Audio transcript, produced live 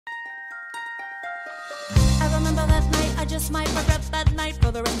I just might regret that night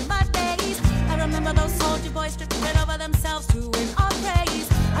for the rest of my days. I remember those soldier boys tripping over themselves to win our praise.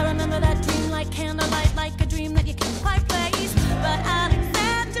 I remember that dream like candlelight, like a dream that you can't quite place. But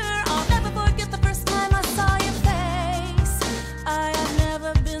Alexander, I'll never forget the first time I saw your face. I have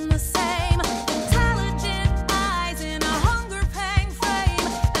never been the same. Intelligent eyes in a hunger pang frame.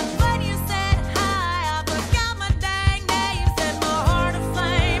 And when you said hi, I forgot my dang name. Set my heart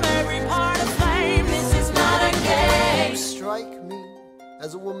aflame, every part aflame. This is not a game. You strike me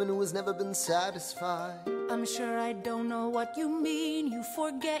as a woman who has never been satisfied. I'm sure I don't know what you mean. You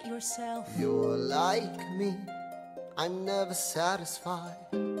forget yourself. You're like me, I'm never satisfied.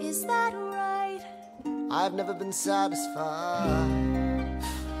 Is that right? I've never been satisfied.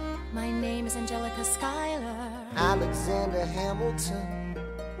 My name is Angelica Schuyler. Alexander Hamilton.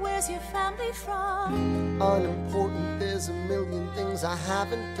 Where's your family from? Unimportant, there's a million things I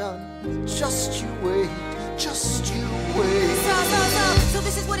haven't done. Just you wait, just you wait. So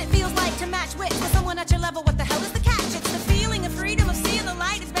this is what it feels like to match wits with someone at your level. What the hell is the catch? It's the feeling of freedom, of seeing the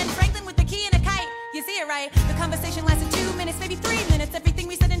light. It's Ben Franklin with the key and a kite. You see it right? The conversation lasted 2 minutes, maybe 3 minutes. Everything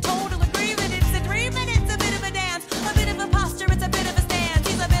we said in total agreement. It's a dream and it's a bit of a dance, a bit of a posture, it's a bit of a stance.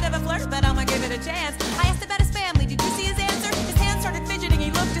 He's a bit of a flirt, but I'ma give it a chance. I asked about his family, did you see his answer? His hands started fidgeting, he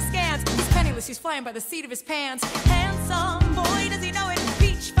looked askance. He's penniless, he's flying by the seat of his pants. Handsome boy, does he know it?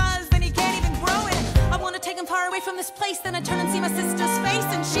 Peach fuzz, then he can't even grow it. I wanna take him far away from this place. Then I turn and see my sister's face,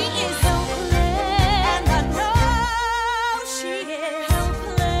 and she is helpless. And I know she is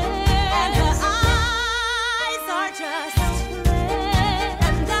helpless. And her eyes are just helpless.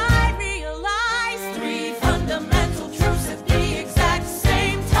 And I realize 3 fundamental truths at the exact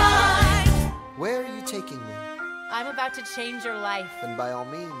same time. Where are you taking me? I'm about to change your life. Then by all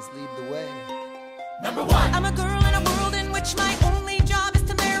means, lead the way. Number 1. I'm a girl in a world in which my only job is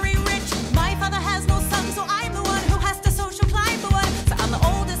to marry rich. My father has no son, so I'm the one who has to social climb the one. So I'm the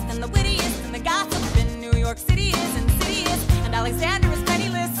oldest and the wittiest, and the gossip in New York City is insidious. And Alexander is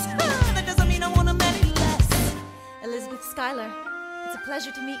penniless. That doesn't mean I want him any less. Elizabeth Schuyler, it's a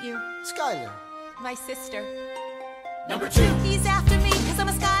pleasure to meet you. Schuyler. My sister. Number 2. He's after me, cause I'm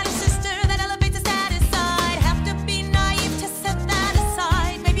a Schuyler sister that elevates a status side. Have to be naive to set that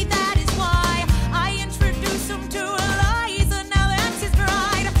aside. Maybe that is why I introduce him to Eliza. Now that's his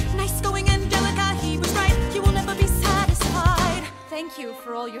bride. Nice going, Angelica, he was right. You will never be satisfied. Thank you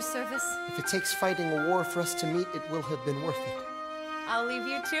for all your service. If it takes fighting a war for us to meet, it will have been worth it. I'll leave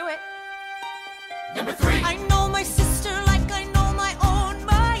you to it. Number 3. I know my sister like I know my own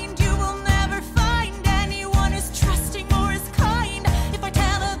mind. You will never find anyone as trusting or as kind. If I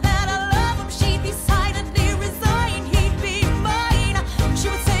tell her that I love him, she'd be silently resigned. He'd be mine. She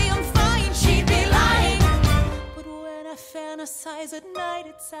would say I'm fine. She'd be lying. But when I fantasize at night,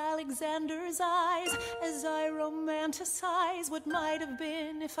 it's Alexander's eyes as I romanticize what might have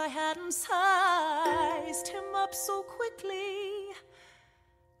been if I hadn't sized him up so quickly.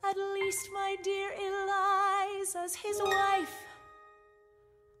 At least, my dear Eliza's his wife.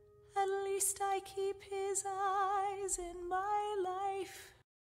 At least I keep his eyes in my life.